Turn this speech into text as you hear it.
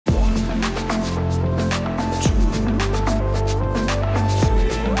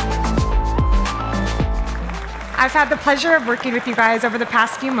I've had the pleasure of working with you guys over the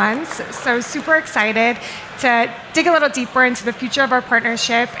past few months, so super excited to dig a little deeper into the future of our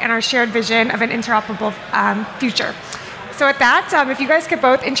partnership and our shared vision of an interoperable future. So with that, if you guys could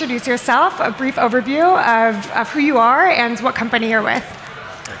both introduce yourself, a brief overview of who you are and what company you're with.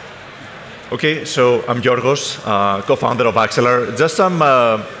 Okay, so I'm Georgios, co-founder of Axelar. Just some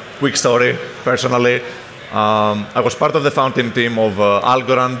quick story, personally. I was part of the founding team of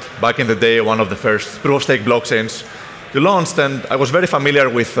Algorand back in the day, one of the first proof-of-stake blockchains to launch, and I was very familiar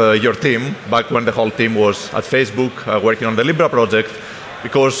with your team back when the whole team was at Facebook working on the Libra project,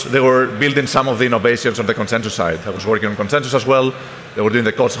 because they were building some of the innovations on the consensus side. I was working on consensus as well. They were doing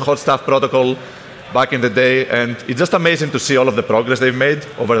the hot stuff protocol back in the day, and it's just amazing to see all of the progress they've made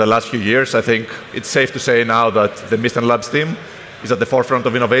over the last few years. I think it's safe to say now that the Mysten Labs team is at the forefront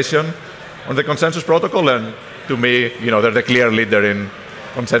of innovation on the consensus protocol, and to me, they're the clear leader in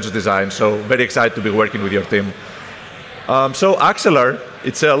consensus design, so very excited to be working with your team. So Axelar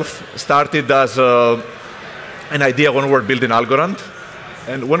itself started as an idea when we were building Algorand,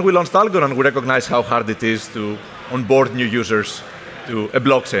 and when we launched Algorand, we recognized how hard it is to onboard new users to a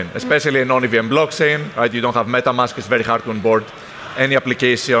blockchain, especially a non-EVM blockchain, right? You don't have MetaMask, it's very hard to onboard any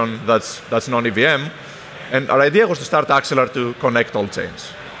application that's non-EVM, and our idea was to start Axelar to connect all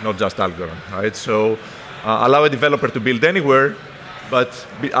chains, not just Algorand, right? So allow a developer to build anywhere, but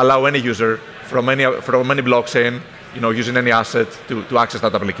allow any user from any blockchain, using any asset to access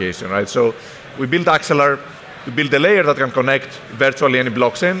that application, right? So we built Axelar to build a layer that can connect virtually any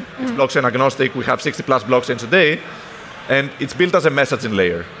blockchain. It's blockchain agnostic. We have 60 plus blockchains today, and it's built as a messaging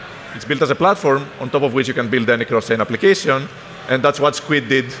layer. It's built as a platform on top of which you can build any cross-chain application, and that's what Squid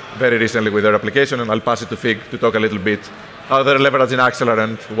did very recently with their application, and I'll pass it to Fig to talk a little bit how they're leveraging Axelar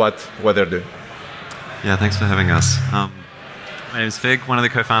and what they're doing. Yeah, thanks for having us. My name is Fig, one of the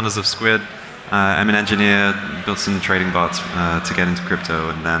co-founders of Squid. I'm an engineer, built some trading bots to get into crypto,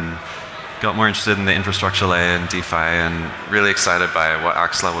 and then got more interested in the infrastructure layer and DeFi, and really excited by what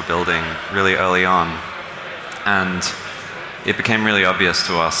Axelar were building really early on. And it became really obvious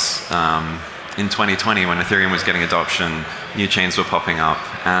to us in 2020 when Ethereum was getting adoption, new chains were popping up,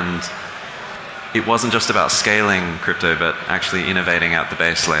 and it wasn't just about scaling crypto, but actually innovating at the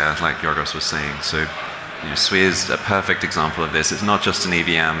base layer, like Georgios was saying. So Sui is a perfect example of this. It's not just an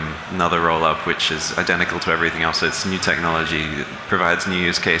EVM, another rollup, which is identical to everything else. It's new technology. It provides new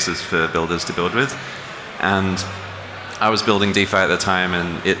use cases for builders to build with. And I was building DeFi at the time,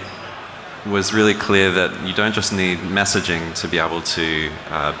 and it was really clear that you don't just need messaging to be able to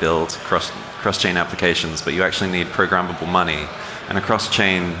build cross-chain applications, but you actually need programmable money. And a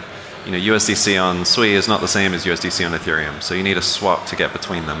cross-chain, USDC on Sui is not the same as USDC on Ethereum. So you need a swap to get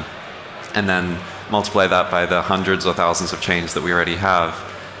between them. And then multiply that by the hundreds or thousands of chains that we already have.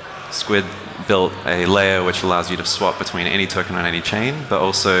 Squid built a layer which allows you to swap between any token on any chain, but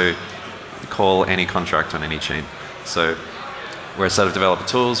also call any contract on any chain. So we're a set of developer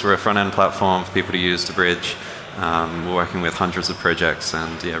tools. We're a front-end platform for people to use to bridge. We're working with hundreds of projects,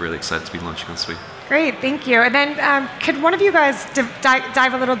 and yeah, really excited to be launching on Sui. Great, thank you. And then could one of you guys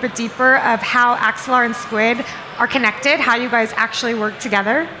dive a little bit deeper of how Axelar and Squid are connected, how you guys actually work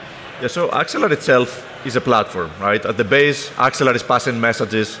together? Yeah, so Axelar itself is a platform, right? At the base, Axelar is passing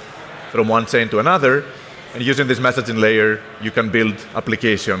messages from one chain to another, and using this messaging layer, you can build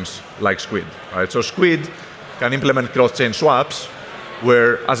applications like Squid, right? So Squid can implement cross-chain swaps,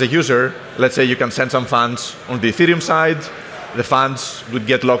 where as a user, let's say you can send some funds on the Ethereum side, the funds would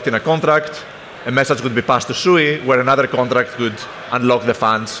get locked in a contract, a message would be passed to Sui, where another contract could unlock the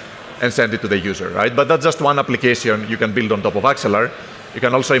funds and send it to the user, right? But that's just one application you can build on top of Axelar. You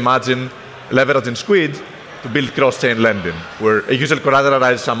can also imagine leveraging Squid to build cross-chain lending, where a user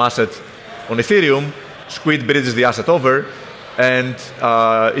collateralizes some asset on Ethereum, Squid bridges the asset over, and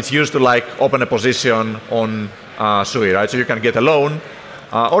it's used to open a position on Sui, right? So you can get a loan,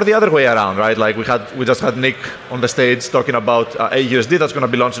 or the other way around, right? Like we just had Nick on the stage talking about AUSD that's going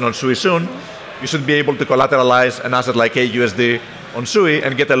to be launching on Sui soon. You should be able to collateralize an asset like AUSD on Sui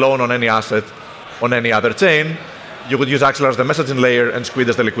and get a loan on any asset on any other chain. You could use Axelar as the messaging layer and Squid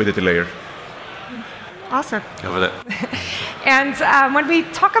as the liquidity layer. Awesome. Covered it. And when we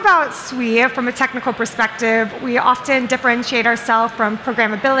talk about Sui from a technical perspective, we often differentiate ourselves from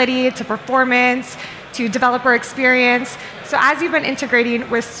programmability to performance to developer experience. So as you've been integrating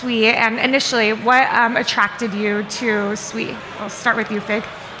with Sui, and initially, what attracted you to Sui? I'll start with you, Fig.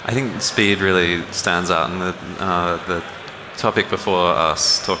 I think speed really stands out, and the topic before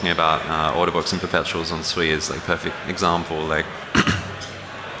us talking about order books and perpetuals on Sui is like a perfect example. Like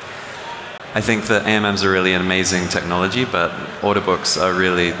I think that AMMs are really an amazing technology, but order books are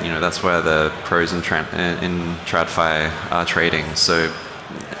really, that's where the pros in TradFi are trading. So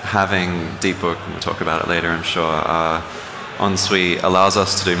having Deepbook, and we'll talk about it later, I'm sure, on Sui allows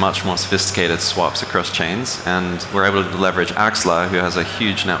us to do much more sophisticated swaps across chains, and we're able to leverage Axelar, who has a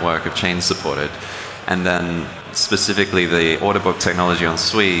huge network of chains supported, and then specifically the order book technology on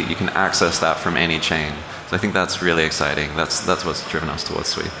Sui, you can access that from any chain. So I think that's really exciting. That's what's driven us towards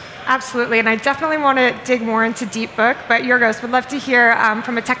Sui. Absolutely, and I definitely want to dig more into Deepbook, but Georgios, would love to hear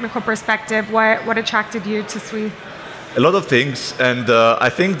from a technical perspective what attracted you to Sui. A lot of things, and I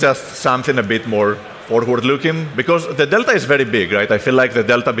think just something a bit more forward-looking, because the delta is very big, right? I feel like the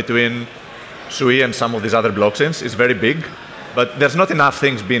delta between Sui and some of these other blockchains is very big, but there's not enough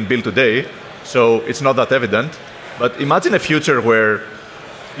things being built today, so it's not that evident. But imagine a future where,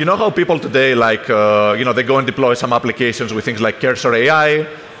 you know how people today, like, they go and deploy some applications with things like Cursor AI.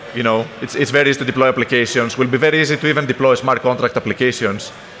 It's very easy to deploy applications. It will be very easy to even deploy smart contract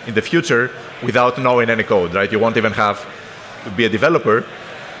applications in the future without knowing any code, right? You won't even have to be a developer.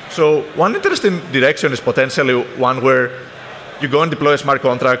 So one interesting direction is potentially one where you go and deploy a smart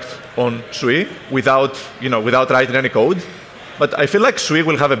contract on Sui without writing any code. But I feel like Sui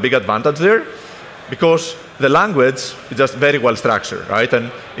will have a big advantage there because the language is just very well structured, right?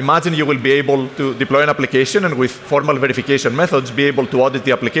 And imagine you will be able to deploy an application and with formal verification methods be able to audit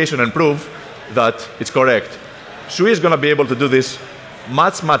the application and prove that it's correct. Sui is going to be able to do this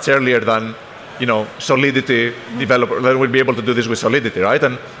much, much earlier than Solidity developer that will be able to do this with Solidity, right?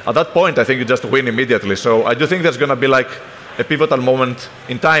 And at that point, I think you just win immediately. So I do think there's going to be like a pivotal moment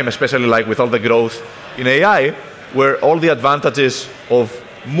in time, especially like with all the growth in AI, where all the advantages of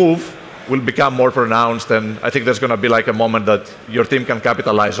Move will become more pronounced, and I think there's going to be like a moment that your team can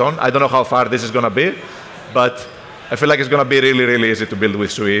capitalize on. I don't know how far this is going to be, but I feel like it's going to be really, really easy to build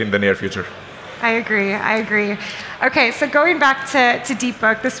with Sui in the near future. I agree. Okay, so going back to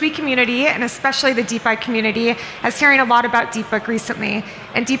Deepbook, the Sui community, and especially the DeFi community, is hearing a lot about Deepbook recently.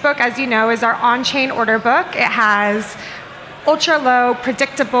 And Deepbook, as you know, is our on-chain order book. It has ultra-low,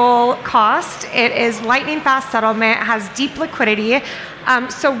 predictable cost. It is lightning-fast settlement. It has deep liquidity.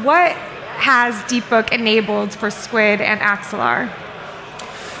 So what has Deepbook enabled for Squid and Axelar?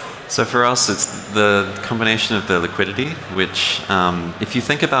 So for us, it's the combination of the liquidity, which if you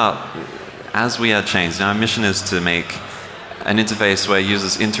think about as we add chains, now our mission is to make an interface where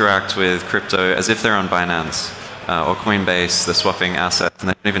users interact with crypto as if they're on Binance or Coinbase, they're swapping assets, and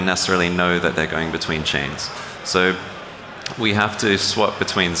they don't even necessarily know that they're going between chains. So we have to swap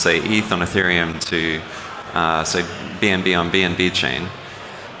between, say, ETH on Ethereum to, say, BNB on BNB chain.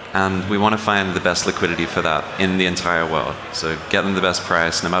 And we want to find the best liquidity for that in the entire world. So get them the best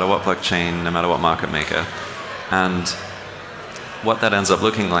price, no matter what blockchain, no matter what market maker. And what that ends up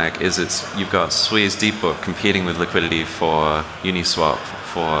looking like is you've got Sui's Deepbook competing with liquidity for Uniswap,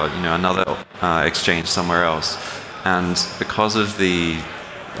 for another exchange somewhere else. And because of the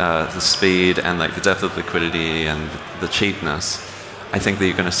speed and like the depth of liquidity and the cheapness, I think that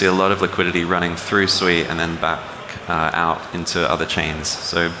you're going to see a lot of liquidity running through Sui and then back out into other chains.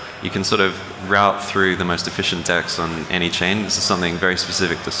 So you can sort of route through the most efficient DEX on any chain. This is something very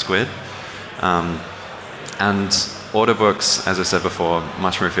specific to Squid. And order books, as I said before,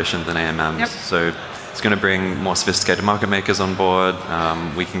 much more efficient than AMMs. Yep. So it's going to bring more sophisticated market makers on board.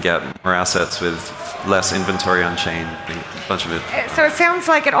 We can get more assets with less inventory on chain, a bunch of it. So it sounds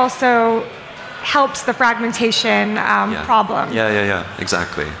like it also helps the fragmentation problem. Yeah,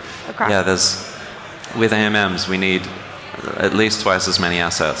 exactly. Okay. Yeah, with AMMs, we need at least twice as many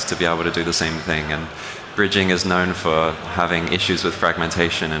assets to be able to do the same thing. And bridging is known for having issues with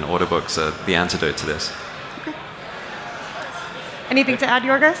fragmentation, and order books are the antidote to this. Okay. Anything to add,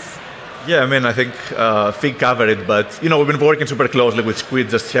 Georgios? Yeah, I mean, I think Fig covered it, but we've been working super closely with Squid,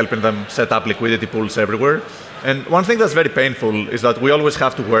 just helping them set up liquidity pools everywhere. And one thing that's very painful is that we always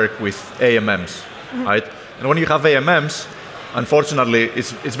have to work with AMMs, right? And when you have AMMs, unfortunately,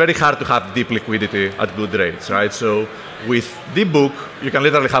 it's very hard to have deep liquidity at good rates, right? So with Deepbook, you can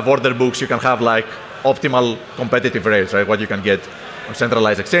literally have order books, you can have like optimal competitive rates, right? What you can get on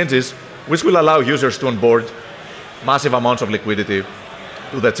centralized exchanges, which will allow users to onboard massive amounts of liquidity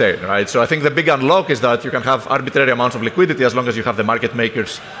to the chain, right? So I think the big unlock is that you can have arbitrary amounts of liquidity as long as you have the market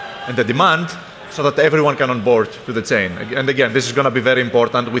makers and the demand, so that everyone can onboard to the chain. And again, this is going to be very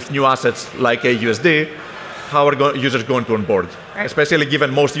important with new assets like AUSD. How are users going to onboard? Right. Especially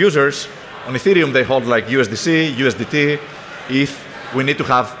given most users on Ethereum, they hold like USDC, USDT, ETH. We need to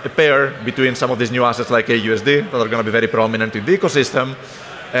have a pair between some of these new assets like AUSD that are going to be very prominent in the ecosystem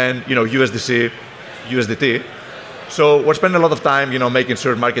and USDC, USDT. So we're spending a lot of time making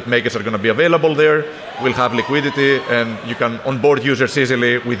sure market makers are going to be available there. We'll have liquidity, and you can onboard users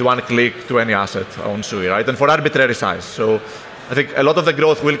easily with one click to any asset on Sui, right? And for arbitrary size. So I think a lot of the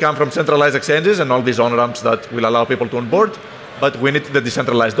growth will come from centralized exchanges and all these on-ramps that will allow people to onboard. But we need the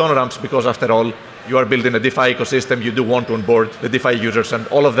decentralized on-ramps because, after all, you are building a DeFi ecosystem. You do want to onboard the DeFi users, and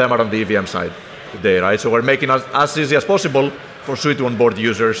all of them are on the EVM side today, right? So we're making it as easy as possible for Sui to onboard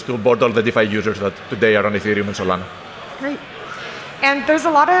users, to onboard all the DeFi users that today are on Ethereum and Solana. Great. And there's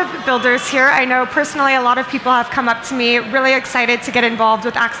a lot of builders here. I know personally a lot of people have come up to me really excited to get involved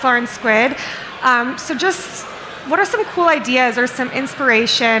with Axelar and Squid. So just what are some cool ideas or some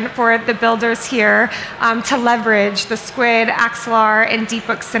inspiration for the builders here to leverage the Squid, Axelar, and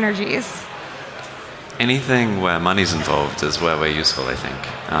DeepBook synergies? Anything where money's involved is where we're useful, I think.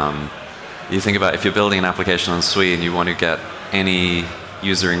 You think about if you're building an application on Sui and you want to get any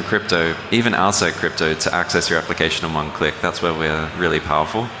user in crypto, even outside crypto, to access your application in one click, that's where we're really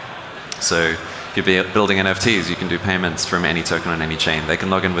powerful. So if you're building NFTs, you can do payments from any token on any chain. They can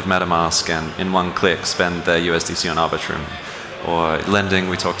log in with MetaMask and in one click spend their USDC on Arbitrum. Or lending,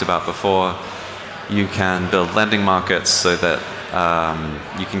 we talked about before. You can build lending markets so that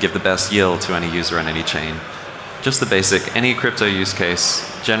you can give the best yield to any user on any chain. Just the basic, any crypto use case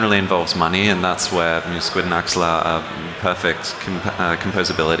generally involves money, and that's where Squid and Axelar are perfect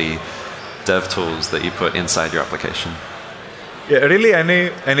composability dev tools that you put inside your application. Yeah, really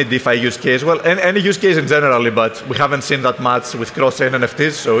any DeFi use case, well, any use case in general, but we haven't seen that much with cross-chain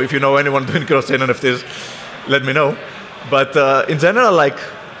NFTs, so if you know anyone doing cross-chain NFTs, let me know. But in general,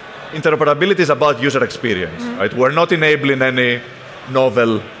 interoperability is about user experience, right? We're not enabling any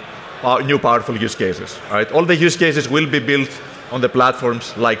novel new powerful use cases, right? All the use cases will be built on the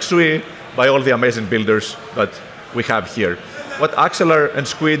platforms like Sui by all the amazing builders that we have here. What Axelar and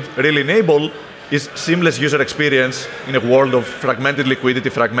Squid really enable is seamless user experience in a world of fragmented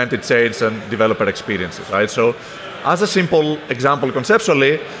liquidity, fragmented chains, and developer experiences, right? So as a simple example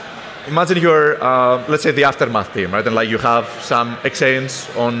conceptually, imagine you're, let's say, the Aftermath team, right? And you have some exchange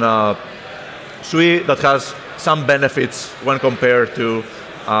on Sui that has some benefits when compared to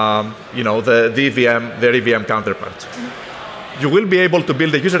their EVM counterparts. You will be able to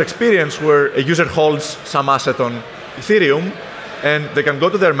build a user experience where a user holds some asset on Ethereum, and they can go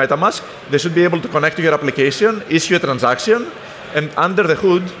to their MetaMask. They should be able to connect to your application, issue a transaction, and under the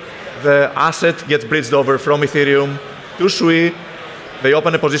hood, the asset gets bridged over from Ethereum to Sui. They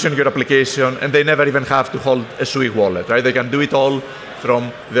open a position in your application, and they never even have to hold a Sui wallet, right? They can do it all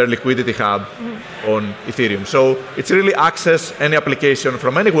from their liquidity hub on Ethereum. So it's really access any application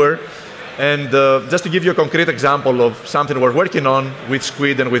from anywhere. And just to give you a concrete example of something we're working on with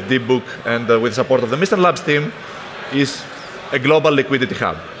Squid and with DeepBook and with support of the Mysten Labs team is a global liquidity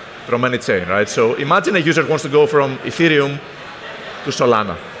hub from any chain, right? So imagine a user wants to go from Ethereum to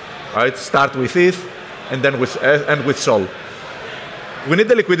Solana, right? Start with ETH and then end with Sol. We need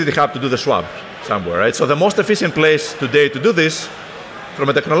the liquidity hub to do the swap somewhere, right? So the most efficient place today to do this from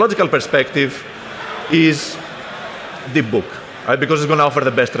a technological perspective is DeepBook, right? Because it's going to offer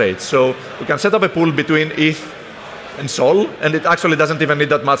the best rates. So we can set up a pool between ETH and Sol, and it actually doesn't even need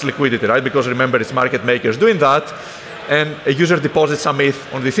that much liquidity, right? Because remember, it's market makers doing that, and a user deposits some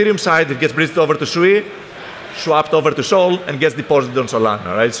ETH on the Ethereum side, it gets bridged over to Sui, swapped over to Sol, and gets deposited on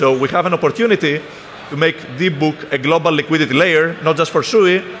Solana, right? So we have an opportunity to make DeepBook a global liquidity layer, not just for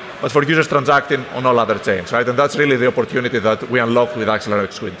Sui, but for users transacting on all other chains, right? And that's really the opportunity that we unlock with Axelar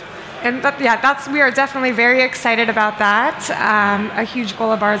and Squid. And we are definitely very excited about that. A huge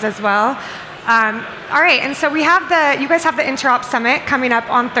goal of ours as well. All right, and so you guys have the Interop Summit coming up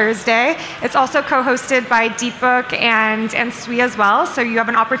on Thursday. It's also co-hosted by DeepBook and Sui as well, so you have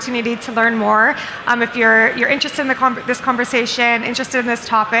an opportunity to learn more if you're interested in this conversation, interested in this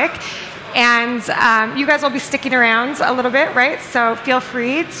topic. And you guys will be sticking around a little bit, right? So feel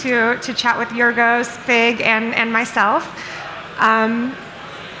free to chat with Georgios, Fig, and myself.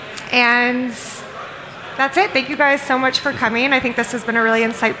 And that's it. Thank you guys so much for coming. I think this has been a really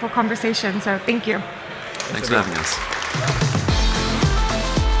insightful conversation, so thank you. Thanks for having us.